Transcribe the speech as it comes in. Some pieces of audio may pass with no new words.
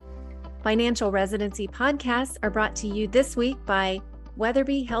Financial Residency podcasts are brought to you this week by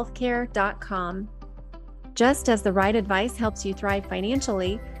weatherbyhealthcare.com. Just as the right advice helps you thrive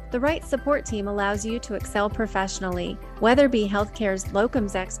financially, the right support team allows you to excel professionally. Weatherby Healthcare's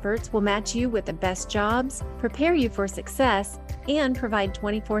locums experts will match you with the best jobs, prepare you for success, and provide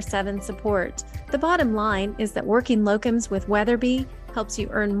 24/7 support. The bottom line is that working locums with Weatherby helps you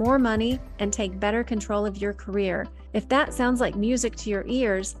earn more money and take better control of your career. If that sounds like music to your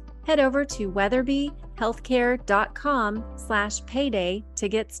ears, head over to weatherbyhealthcare.com/payday to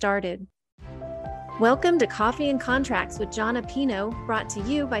get started. Welcome to Coffee and Contracts with John Apino, brought to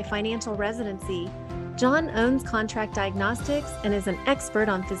you by Financial Residency. John owns Contract Diagnostics and is an expert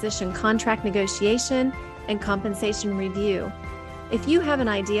on physician contract negotiation and compensation review. If you have an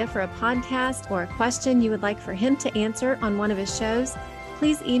idea for a podcast or a question you would like for him to answer on one of his shows,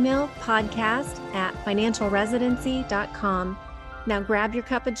 please email podcast@financialresidency.com. Now grab your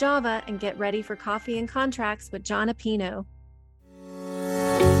cup of Java and get ready for Coffee and Contracts with John Apino.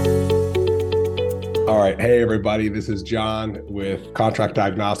 All right. Hey, everybody. This is John with Contract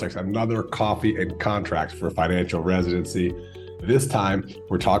Diagnostics, another Coffee and Contracts for Financial Residency. This time,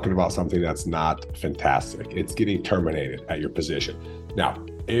 we're talking about something that's not fantastic. It's getting terminated at your position. Now,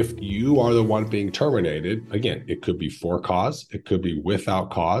 if you are the one being terminated, again, it could be for cause, it could be without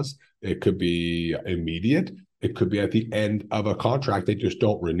cause, it could be immediate, it could be at the end of a contract, they just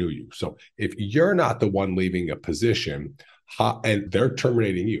don't renew you. So if you're not the one leaving a position and they're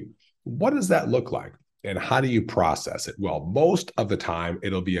terminating you, what does that look like? And how do you process it? Well, most of the time,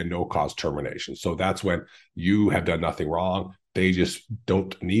 it'll be a no-cause termination. So that's when you have done nothing wrong. They just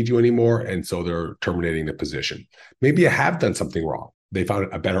don't need you anymore. And so they're terminating the position. Maybe you have done something wrong. They found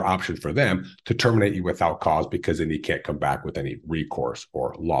a better option for them to terminate you without cause, because then you can't come back with any recourse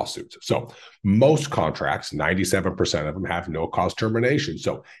or lawsuits. So most contracts, 97% of them, have no cause termination.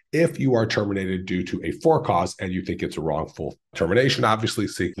 So if you are terminated due to a for cause and you think it's a wrongful termination, obviously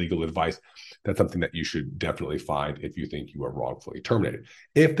seek legal advice. That's something that you should definitely find if you think you are wrongfully terminated.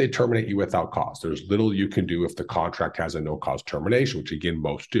 If they terminate you without cause, there's little you can do if the contract has a no cause termination, which again,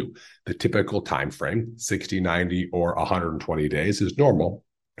 most do. The typical time frame, 60, 90, or 120 days is normal.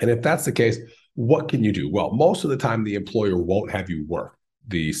 And if that's the case, what can you do? Well, most of the time, the employer won't have you work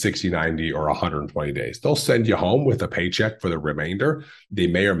the 60, 90, or 120 days. They'll send you home with a paycheck for the remainder. They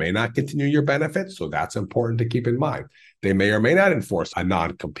may or may not continue your benefits, so that's important to keep in mind. They may or may not enforce a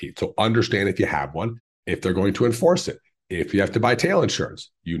non-compete, so understand if you have one, if they're going to enforce it. If you have to buy tail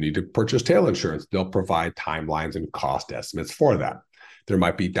insurance, you need to purchase tail insurance. They'll provide timelines and cost estimates for that. There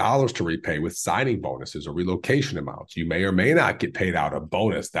might be dollars to repay with signing bonuses or relocation amounts. You may or may not get paid out a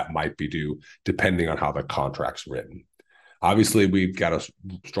bonus that might be due depending on how the contract's written. Obviously, we've got to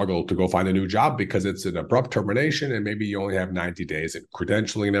struggle to go find a new job because it's an abrupt termination and maybe you only have 90 days and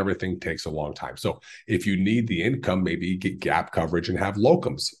credentialing and everything takes a long time. So if you need the income, maybe get gap coverage and have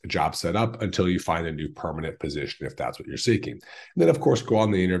locums job set up until you find a new permanent position if that's what you're seeking. And then, of course, go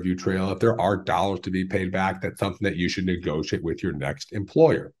on the interview trail. If there are dollars to be paid back, that's something that you should negotiate with your next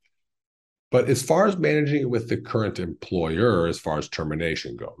employer. But as far as managing it with the current employer, as far as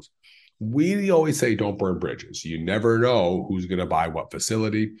termination goes, we always say don't burn bridges. You never know who's going to buy what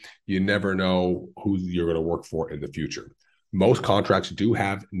facility. You never know who you're going to work for in the future. Most contracts do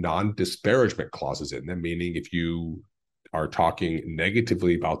have non-disparagement clauses in them, meaning if you are talking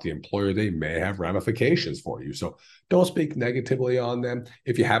negatively about the employer, they may have ramifications for you. So don't speak negatively on them.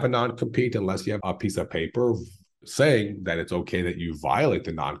 If you have a non-compete, unless you have a piece of paper saying that it's okay that you violate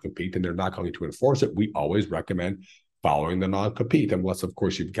the non-compete and they're not going to enforce it, we always recommend following the non-compete, unless, of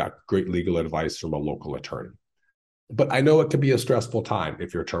course, you've got great legal advice from a local attorney. But I know it can be a stressful time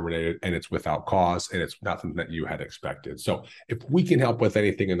if you're terminated and it's without cause and it's nothing that you had expected. So if we can help with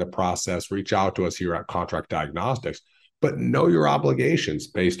anything in the process, reach out to us here at Contract Diagnostics, but know your obligations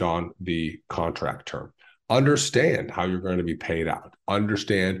based on the contract term. Understand how you're going to be paid out.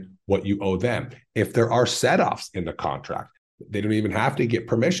 Understand what you owe them. If there are set-offs in the contract, they don't even have to get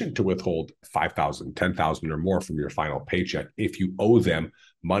permission to withhold $5,000, $10,000 or more from your final paycheck if you owe them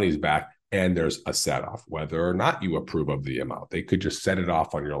monies back and there's a set-off, whether or not you approve of the amount. They could just set it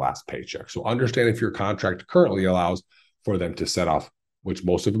off on your last paycheck. So understand if your contract currently allows for them to set off, which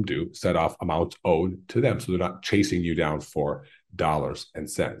most of them do, set off amounts owed to them, so they're not chasing you down for dollars and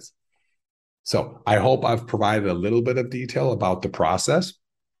cents. So I hope I've provided a little bit of detail about the process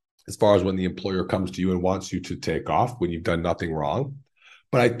as far as when the employer comes to you and wants you to take off when you've done nothing wrong.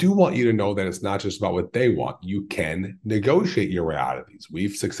 But I do want you to know that it's not just about what they want. You can negotiate your way out of these.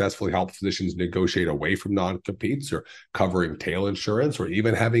 We've successfully helped physicians negotiate away from non-competes or covering tail insurance or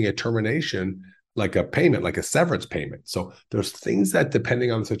even having a termination like a payment, like a severance payment. So there's things that,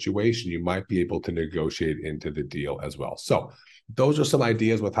 depending on the situation, you might be able to negotiate into the deal as well. So those are some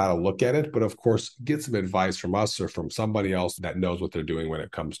ideas with how to look at it. But of course, get some advice from us or from somebody else that knows what they're doing when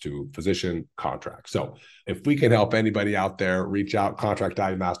it comes to physician contracts. So if we can help anybody out there, reach out,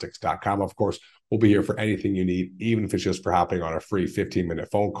 contractdiagnostics.com. Of course, we'll be here for anything you need, even if it's just for hopping on a free 15-minute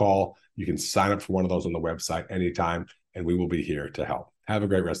phone call. You can sign up for one of those on the website anytime, and we will be here to help. Have a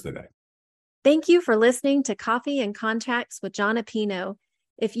great rest of the day. Thank you for listening to Coffee and Contracts with John Apino.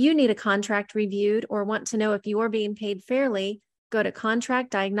 If you need a contract reviewed or want to know if you are being paid fairly, go to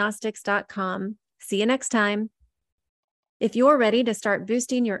contractdiagnostics.com. See you next time. If you're ready to start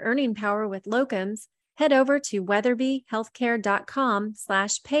boosting your earning power with locums, head over to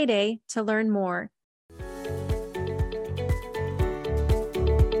weatherbyhealthcare.com/payday to learn more.